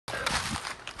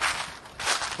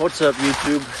What's up,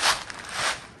 YouTube?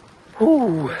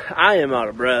 Ooh, I am out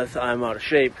of breath. I am out of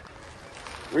shape.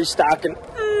 Restocking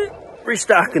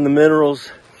the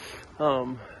minerals.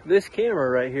 This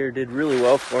camera right here did really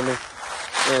well for me.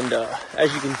 And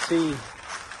as you can see,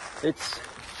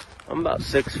 I'm about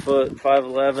 6 foot,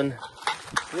 5'11".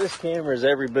 This camera is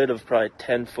every bit of probably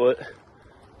 10 foot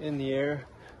in the air.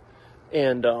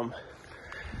 And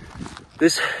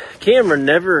this camera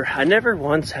I never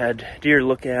once had deer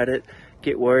look at it,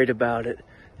 get worried about it.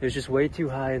 It was just way too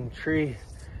high in the tree.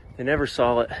 They never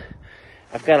saw it.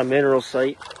 I've got a mineral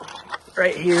site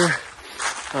right here.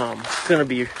 Gonna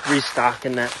be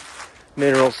restocking that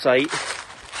mineral site,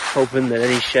 hoping that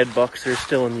any shed bucks that are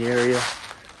still in the area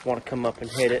want to come up and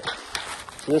hit it.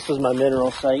 So this was my mineral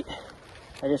site.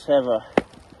 I just have a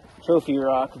trophy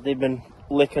rock that they've been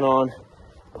licking on.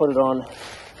 Put it on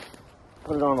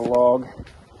a log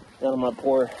down on my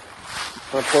pour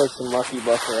some lucky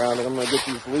buck around it. I'm gonna get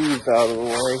these leaves out of the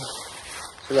way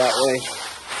so that way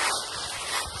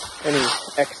any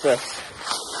excess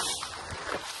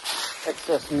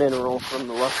mineral from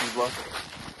the lucky buck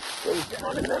goes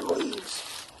down in them leaves.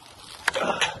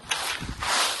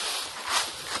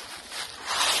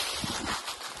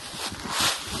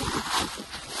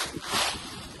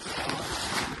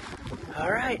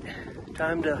 All right,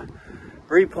 time to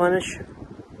replenish.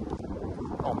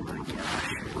 Oh my gosh,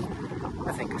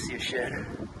 I think I see a shed.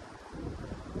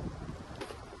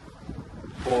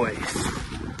 Boys,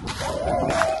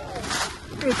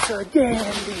 it's a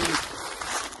dandy.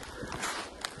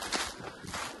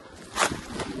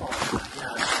 Oh my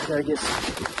gosh, I gotta get some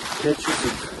pictures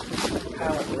of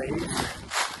pallet ladies.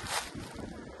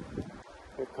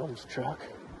 Here comes the truck.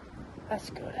 That's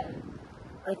good.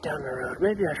 Right down the road.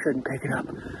 Maybe I shouldn't pick it up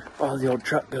while the old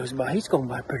truck goes by. He's going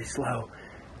by pretty slow,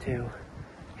 too.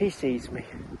 He sees me.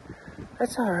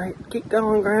 That's alright. Keep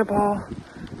going, Grandpa.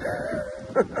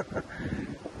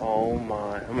 Oh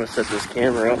my. I'm going to set this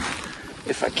camera up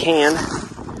if I can.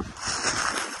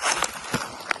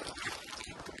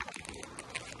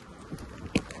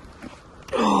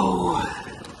 Oh.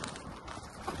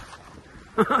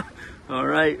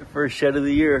 Alright, first shed of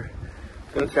the year.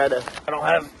 Gonna try to, I don't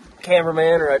have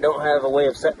cameraman, or I don't have a way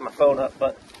of setting my phone up,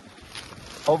 but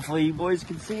hopefully you boys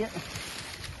can see it.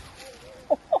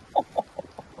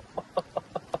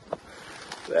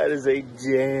 That is a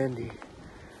dandy.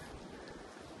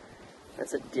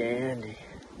 That's a dandy.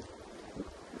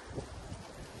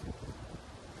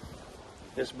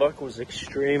 This buck was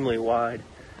extremely wide.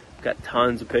 Got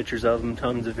tons of pictures of him,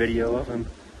 tons of video of him.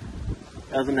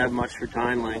 Doesn't have much for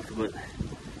tine length, but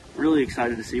really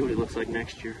excited to see what he looks like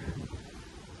next year.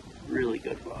 Really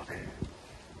good buck.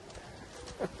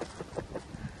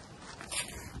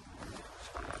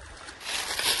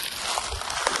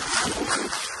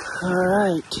 All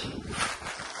right.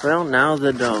 Well, now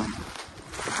that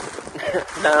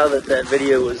that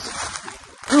video was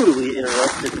brutally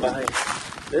interrupted by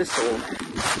this old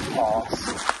boss,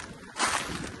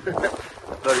 I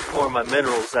better pour my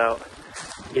minerals out.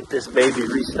 Get this baby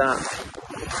restocked.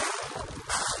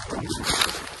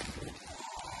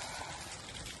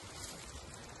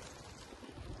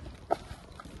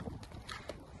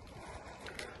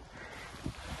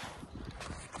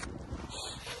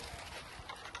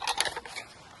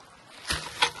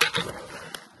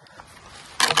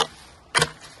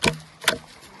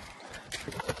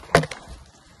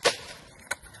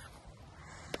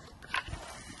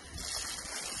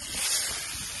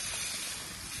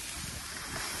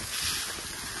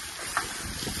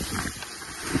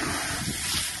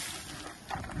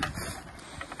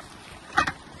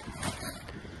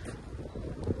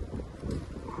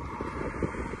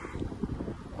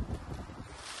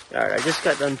 Alright, I just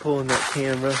got done pulling that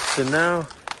camera, so now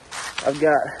I've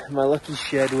got my lucky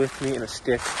shed with me and a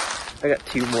stick. I got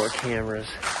 2 more cameras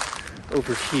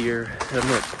over here that I'm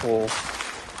going to pull.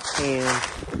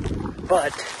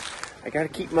 But I got to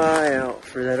keep my eye out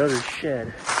for that other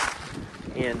shed.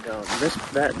 And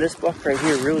this buck right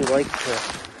here really likes to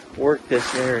work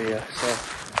this area, so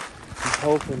I'm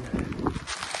hoping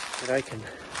that I can.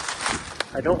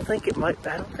 I don't think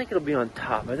it'll be on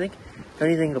top. I think if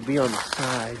anything, it'll be on the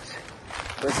sides.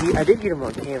 But I did get him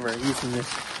on camera using this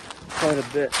quite a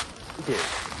bit. Dude,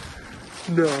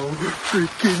 no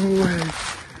freaking way!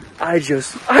 I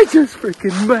just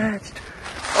freaking matched.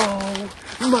 Oh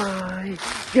my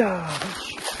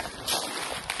gosh!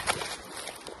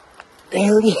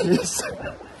 There it is.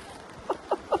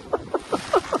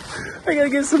 I gotta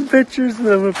get some pictures and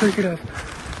then I'm gonna pick it up.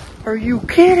 Are you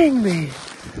kidding me?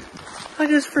 I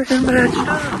just freaking matched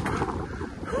up.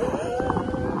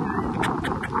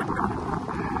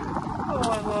 Oh,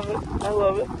 I love it. I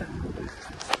love it.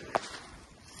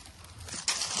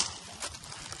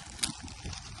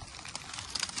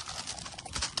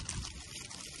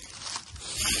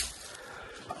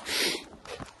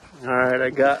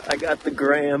 got the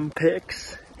gram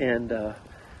picks, and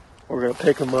we're gonna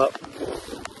pick them up.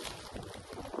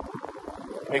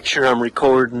 Make sure I'm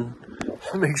recording.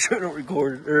 Make sure I don't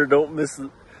record or don't miss it.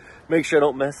 Make sure I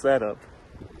don't mess that up.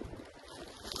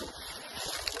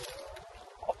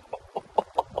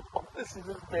 This is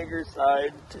a bigger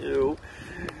side too.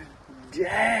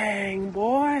 Dang,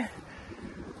 boy.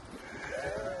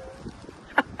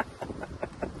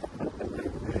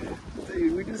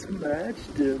 Dude, we just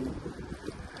matched him.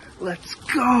 Let's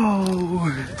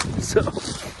go. So,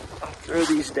 I'll throw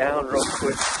these down real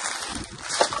quick.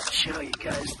 Show you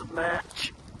guys the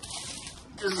match.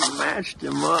 Just matched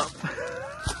him up.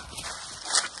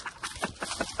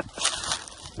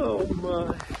 Oh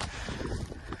my.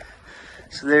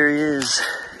 So there he is.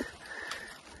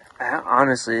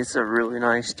 Honestly, it's a really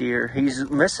nice deer. He's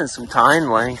missing some tine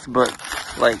length, but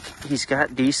like he's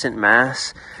got decent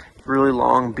mass, really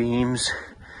long beams.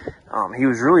 He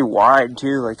was really wide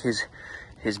too, like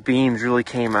his beams really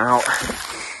came out.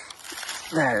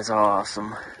 That is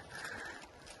awesome.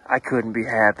 I couldn't be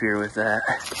happier with that.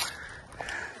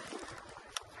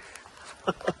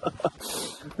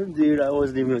 Dude, I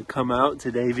wasn't even gonna come out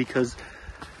today because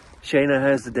Shayna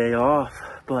has the day off,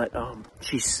 but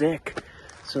she's sick.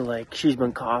 So like she's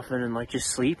been coughing and like just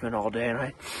sleeping all day, and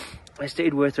I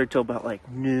stayed with her till about like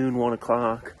noon, 1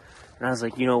 o'clock. And I was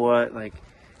like, you know what, like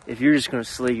if you're just gonna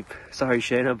sleep, sorry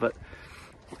Shayna, but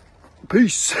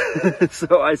peace.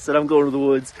 So I said I'm going to the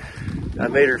woods. I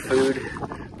made her food,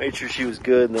 made sure she was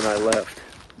good, and then I left.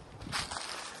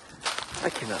 I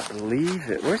cannot believe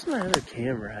it. Where's my other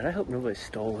camera at? I hope nobody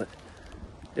stole it.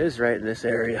 It is right in this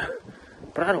area,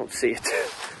 but I don't see it.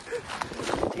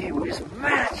 Dude, we just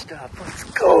matched up. Let's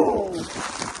go.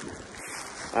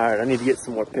 All right, I need to get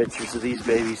some more pictures of these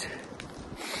babies.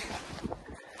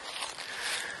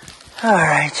 All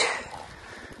right,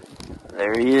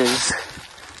 there he is.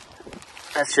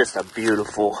 That's just a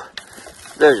beautiful,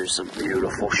 those are some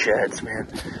beautiful sheds, man.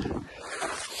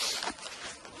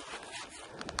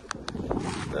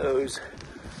 Those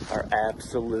are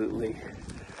absolutely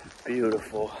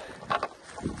beautiful.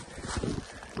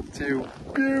 Two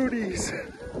beauties.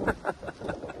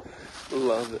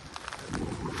 Love it.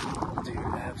 Dude,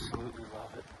 absolutely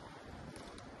love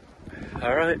it.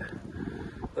 All right,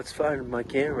 let's find my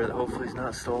camera that hopefully is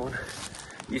not stolen.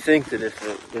 You think that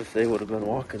if they would have been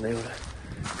walking, they would have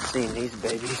seen these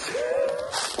babies.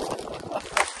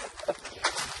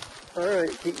 All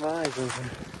right, keep my eyes open.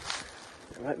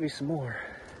 There might be some more.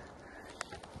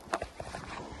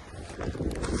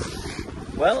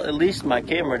 Well, at least my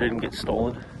camera didn't get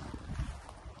stolen.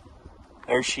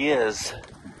 There she is.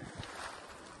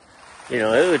 You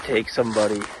know, it would take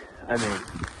somebody, I mean,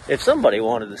 if somebody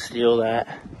wanted to steal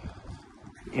that,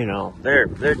 you know, they're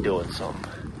doing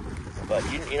something. But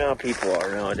you know how people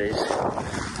are nowadays.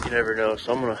 You never know.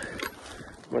 So I'm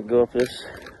gonna go up this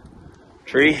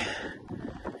tree,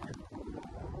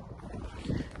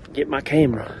 get my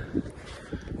camera.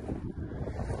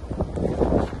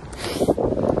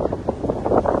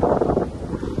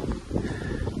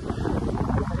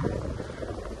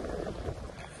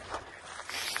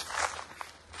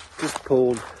 Just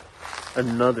pulled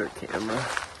another camera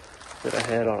that I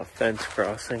had on a fence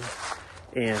crossing,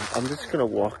 and I'm just gonna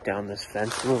walk down this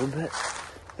fence a little bit.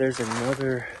 There's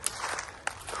another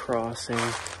crossing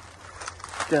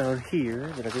down here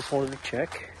that I just wanted to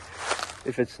check.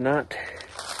 If it's not,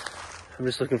 I'm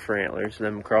just looking for antlers and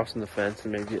them crossing the fence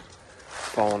and maybe it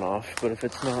falling off. But if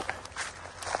it's not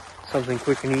something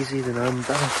quick and easy, then I'm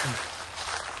bouncing.